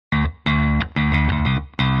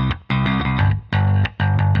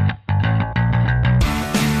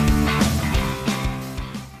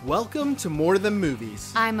Welcome to More Than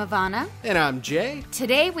Movies. I'm Ivana. And I'm Jay.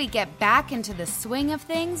 Today we get back into the swing of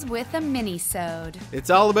things with a mini-sode. It's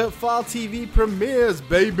all about fall TV premieres,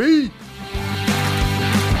 baby!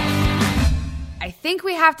 I think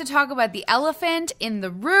we have to talk about the elephant in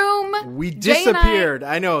the room. We disappeared.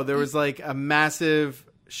 I know, there was like a massive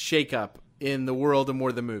shakeup in the world of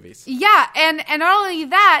More Than Movies. Yeah, and not only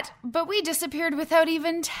that, but we disappeared without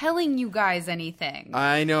even telling you guys anything.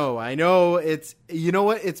 I know. It's, you know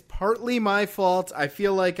what? It's partly my fault. I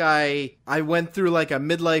feel like I went through like a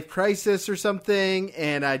midlife crisis or something,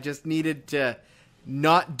 and I just needed to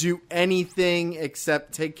not do anything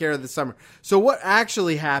except take care of the summer. So what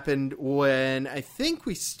actually happened when I think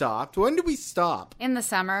we stopped? When did we stop? In the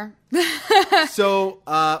summer. So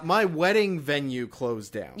my wedding venue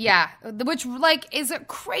closed down. Yeah, which like is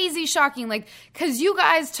crazy shocking, like because you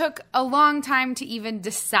guys took a long time to even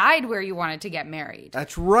decide where you wanted to get married.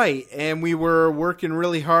 That's right, and we were working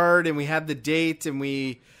really hard, and we had the date, and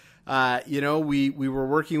we were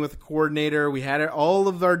working with a coordinator. We had all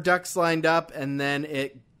of our ducks lined up, and then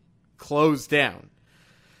it closed down.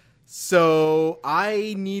 So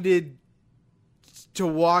I needed to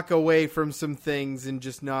walk away from some things and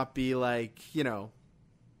just not be like,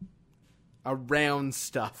 around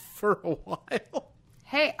stuff for a while.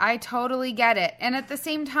 Hey, I totally get it. And at the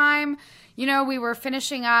same time, we were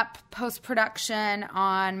finishing up post-production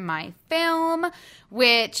on my film,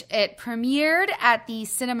 which it premiered at the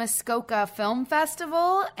Cinemascope Film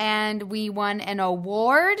Festival, and we won an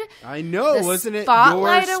award. I know. Wasn't it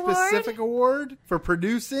Spotlight your specific award for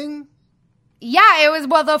producing? Yeah, it was.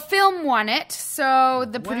 Well, the film won it, so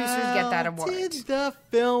the producers get that award. Did the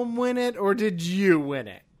film win it, or did you win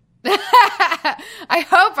it? I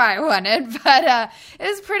hope I won it, but it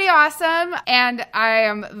was pretty awesome, and I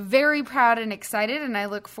am very proud and excited, and I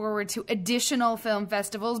look forward to additional film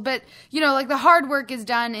festivals. But, like the hard work is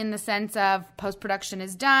done in the sense of post-production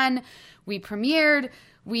is done. We premiered.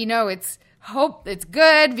 We know it's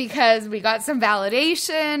good because we got some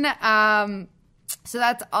validation. So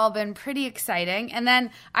that's all been pretty exciting. And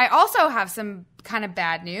then I also have some kind of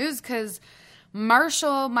bad news because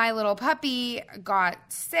Marshall, my little puppy, got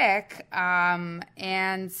sick,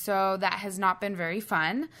 and so that has not been very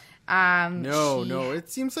fun. No. It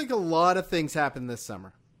seems like a lot of things happened this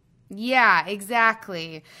summer. Yeah,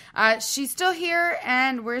 exactly. She's still here,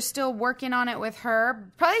 and we're still working on it with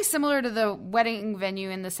her. Probably similar to the wedding venue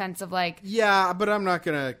in the sense of like... Yeah, but I'm not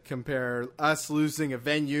going to compare us losing a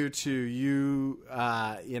venue to you,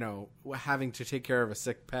 having to take care of a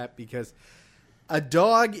sick pet, because a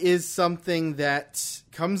dog is something that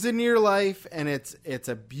comes into your life, and it's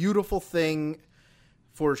a beautiful thing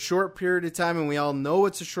for a short period of time, and we all know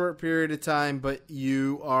it's a short period of time, but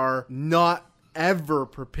you are not ever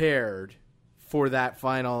prepared for that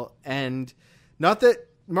final end. Not that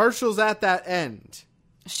Marshall's at that end.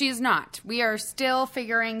 She's not. We are still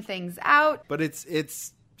figuring things out. But it's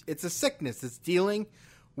a sickness. It's dealing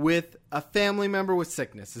with a family member with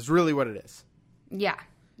sickness is really what it is. Yeah.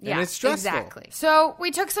 And it's stressful. Exactly. So we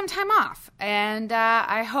took some time off, and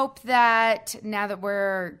I hope that now that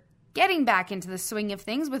we're getting back into the swing of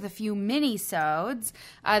things with a few mini-sodes,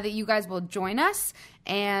 that you guys will join us,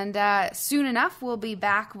 and soon enough we'll be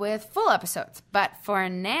back with full episodes. But for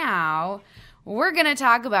now, we're going to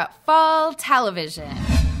talk about fall television.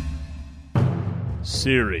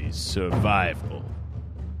 Series survival.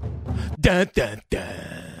 Dun, dun,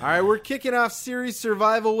 dun. All right, we're kicking off series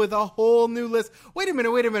survival with a whole new list. Wait a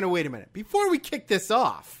minute. Before we kick this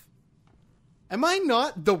off, am I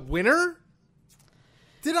not the winner?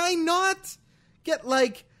 Did I not get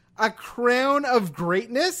like a crown of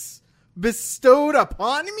greatness bestowed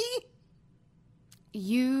upon me?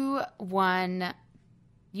 You won.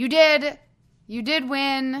 You did. You did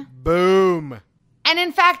win. Boom. And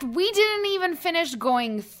in fact, we didn't even finish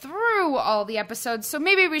going through all the episodes, so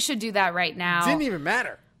maybe we should do that right now. Didn't even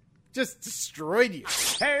matter. Just destroyed you.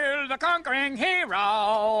 Hail the conquering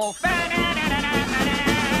hero.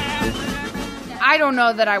 I don't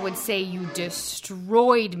know that I would say you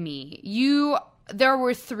destroyed me. There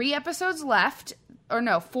were 4 episodes left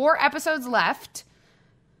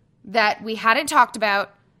that we hadn't talked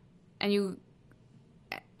about, and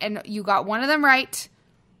you got one of them right,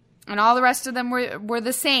 and all the rest of them were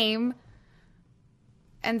the same.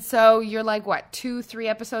 And so you're like, what, 2-3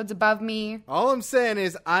 episodes above me? All I'm saying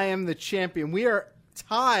is I am the champion. We are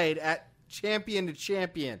tied at champion to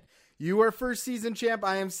champion. You are first season champ.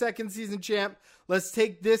 I am second season champ. Let's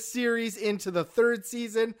take this series into the 3rd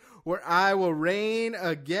season where I will reign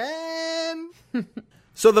again.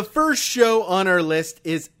 So the first show on our list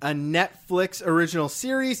is a Netflix original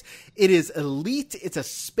series. It is Elite. It's a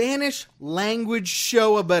Spanish language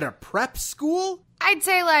show about a prep school. I'd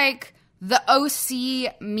say like the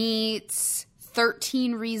OC meets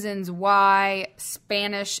 13 Reasons Why,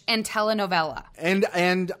 Spanish, and telenovela.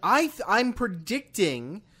 And I'm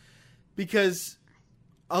predicting, because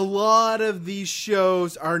a lot of these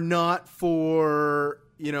shows are not for,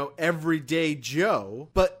 everyday Joe,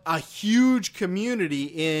 but a huge community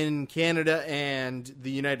in Canada and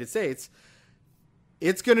the United States,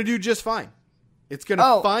 it's going to do just fine. It's going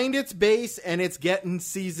to find its base, and it's getting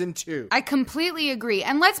season 2. I completely agree.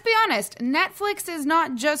 And let's be honest, Netflix is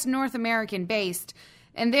not just North American based,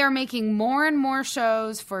 and they are making more and more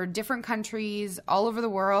shows for different countries all over the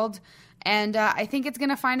world. And I think it's going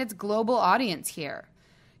to find its global audience here.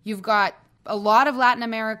 You've got a lot of Latin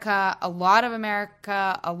America, a lot of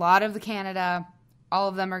the Canada. All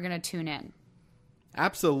of them are going to tune in.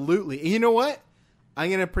 Absolutely. You know what? I'm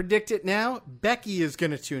going to predict it now. Becky is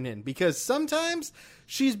going to tune in, because sometimes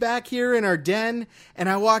she's back here in our den and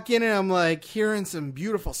I walk in and I'm like hearing some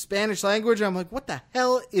beautiful Spanish language. I'm like, what the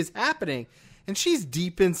hell is happening? And she's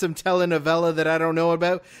deep in some telenovela that I don't know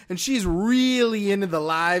about. And she's really into the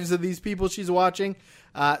lives of these people she's watching.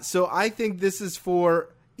 So I think this is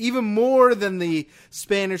for even more than the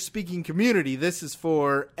Spanish-speaking community. This is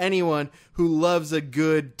for anyone who loves a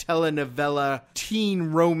good telenovela,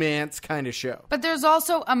 teen romance kind of show. But there's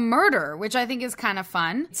also a murder, which I think is kind of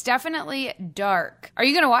fun. It's definitely dark. Are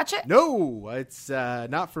you going to watch it? No, it's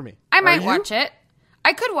not for me. I might watch it.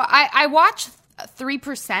 I could I watch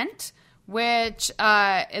 3%, which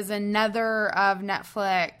is another of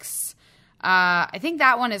Netflix. I think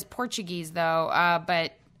that one is Portuguese, though,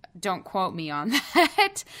 but don't quote me on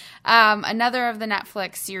that. Another of the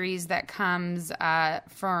Netflix series that comes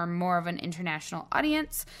for more of an international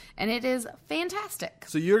audience, and it is fantastic.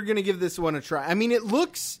 So you're going to give this one a try. I mean, it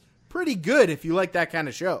looks pretty good if you like that kind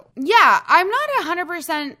of show. Yeah, I'm not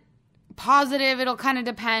 100% positive. It'll kind of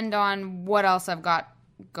depend on what else I've got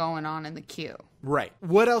going on in the queue. Right.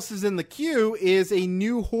 What else is in the queue is a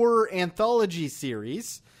new horror anthology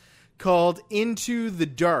series called Into the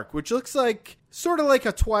Dark, which looks like sort of like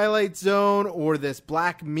a Twilight Zone or this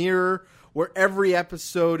Black Mirror, where every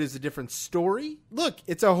episode is a different story. Look,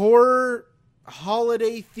 it's a horror,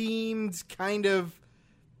 holiday-themed kind of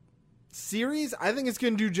series. I think it's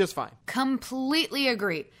going to do just fine. Completely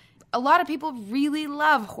agree. A lot of people really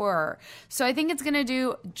love horror, so I think it's going to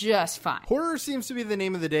do just fine. Horror seems to be the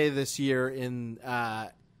name of the day this year in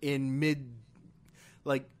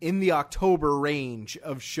the October range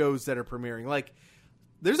of shows that are premiering. Like,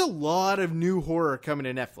 there's a lot of new horror coming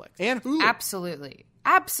to Netflix and Hulu. Absolutely.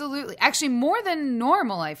 Actually, more than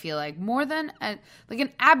normal, I feel like. More than an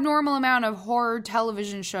abnormal amount of horror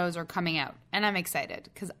television shows are coming out. And I'm excited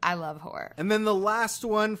because I love horror. And then the last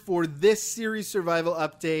one for this series survival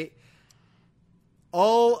update,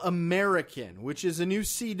 All American, which is a new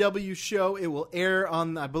CW show. It will air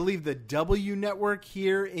on, I believe, the W Network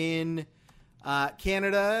here in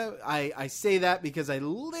Canada. I say that because I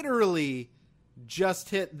literally just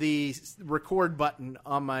hit the record button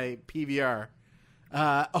on my PVR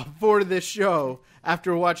for this show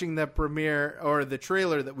after watching the premiere or the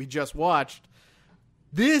trailer that we just watched.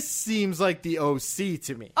 This seems like the OC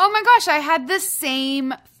to me. Oh my gosh, I had the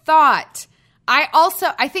same thought.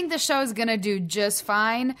 I think the show is going to do just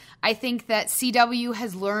fine. I think that CW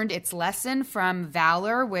has learned its lesson from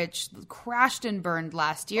Valor, which crashed and burned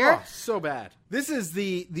last year. Oh, so bad. This is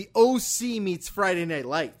the OC meets Friday Night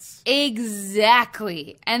Lights.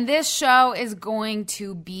 Exactly. And this show is going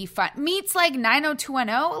to be fun. Meets like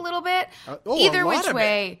 90210 a little bit. Either which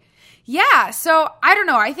way. Yeah, so I don't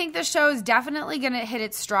know. I think the show is definitely going to hit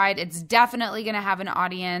its stride. It's definitely going to have an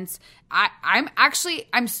audience. I'm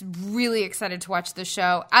really excited to watch the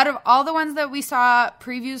show. Out of all the ones that we saw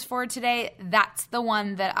previews for today, that's the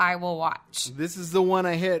one that I will watch. This is the one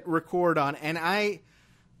I hit record on, and I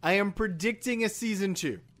am predicting a season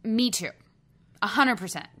 2. Me too.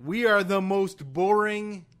 100%. We are the most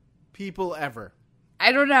boring people ever.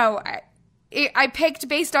 I don't know. I picked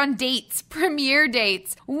based on dates, premiere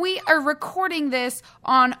dates. We are recording this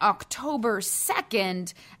on October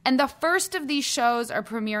 2nd, and the first of these shows are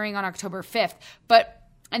premiering on October 5th.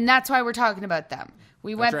 And that's why we're talking about them.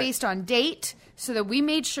 We went based on date so that we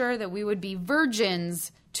made sure that we would be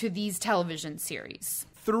virgins to these television series.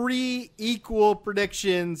 3 equal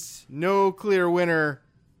predictions, no clear winner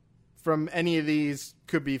from any of these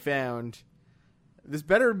could be found. This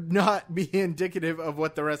better not be indicative of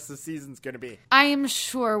what the rest of the season's going to be. I am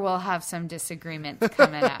sure we'll have some disagreements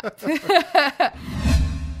coming up.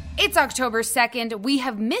 It's October 2nd. We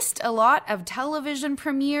have missed a lot of television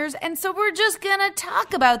premieres, and so we're just gonna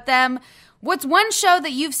talk about them. What's one show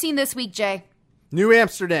that you've seen this week, Jay? New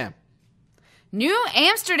Amsterdam. New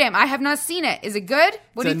Amsterdam. I have not seen it. Is it good?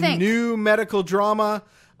 What do you think? It's a new medical drama.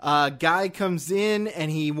 Guy comes in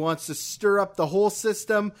and he wants to stir up the whole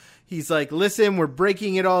system. He's like, listen, we're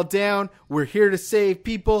breaking it all down. We're here to save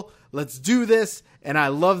people. Let's do this. And I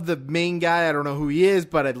love the main guy. I don't know who he is,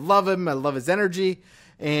 but I love him. I love his energy.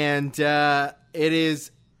 And it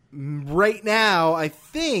is right now, I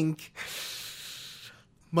think,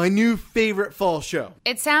 my new favorite fall show.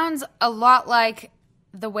 It sounds a lot like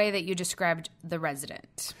the way that you described The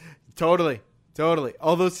Resident. Totally.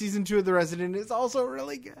 Although season 2 of The Resident is also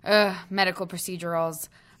really good. Medical procedurals.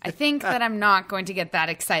 I think that I'm not going to get that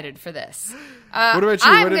excited for this. What about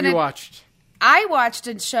you? What have you watched? I watched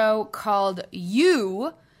a show called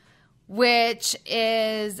You, which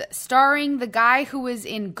is starring the guy who was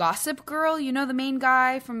in Gossip Girl. You know the main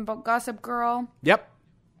guy from Gossip Girl? Yep.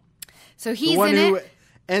 So he's the one in who it.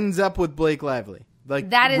 Ends up with Blake Lively. Like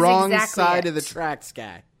That is wrong exactly side it. of the tracks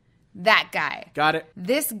guy. That guy. Got it.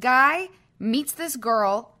 This guy meets this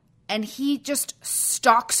girl and he just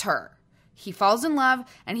stalks her. He falls in love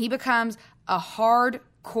and he becomes a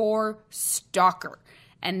hardcore stalker.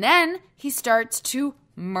 And then he starts to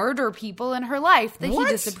murder people in her life that What?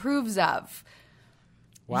 he disapproves of.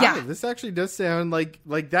 Wow, Yeah. this actually does sound like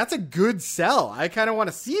that's a good sell. I kind of want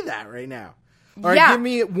to see that right now. All right, Yeah. give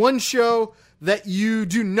me one show that you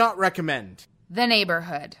do not recommend. The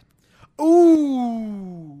Neighborhood.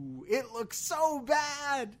 Ooh, it looks so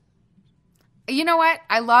bad. You know what?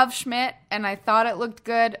 I love Schmidt and I thought it looked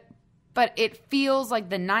good, but it feels like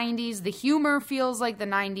the 90s. The humor feels like the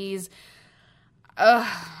 90s.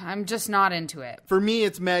 I'm just not into it. For me,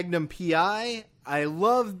 it's Magnum P.I. I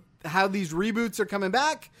love how these reboots are coming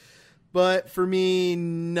back, but for me,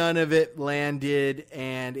 none of it landed,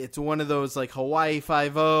 and it's one of those like Hawaii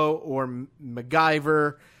Five-0 or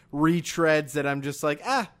MacGyver retreads that I'm just like,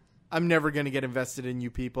 I'm never going to get invested in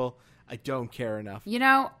you people. I don't care enough. You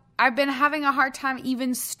know, I've been having a hard time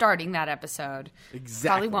even starting that episode.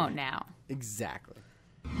 Exactly. Probably won't now. Exactly.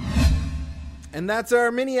 And that's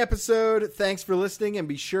our mini episode. Thanks for listening, and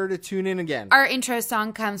be sure to tune in again. Our intro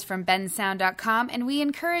song comes from bensound.com, and we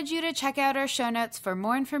encourage you to check out our show notes for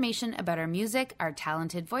more information about our music, our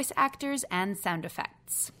talented voice actors, and sound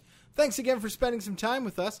effects. Thanks again for spending some time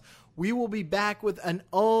with us. We will be back with an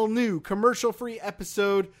all-new commercial-free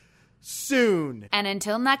episode soon. And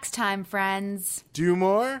until next time, friends, Do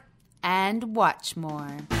more. and watch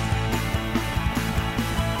more.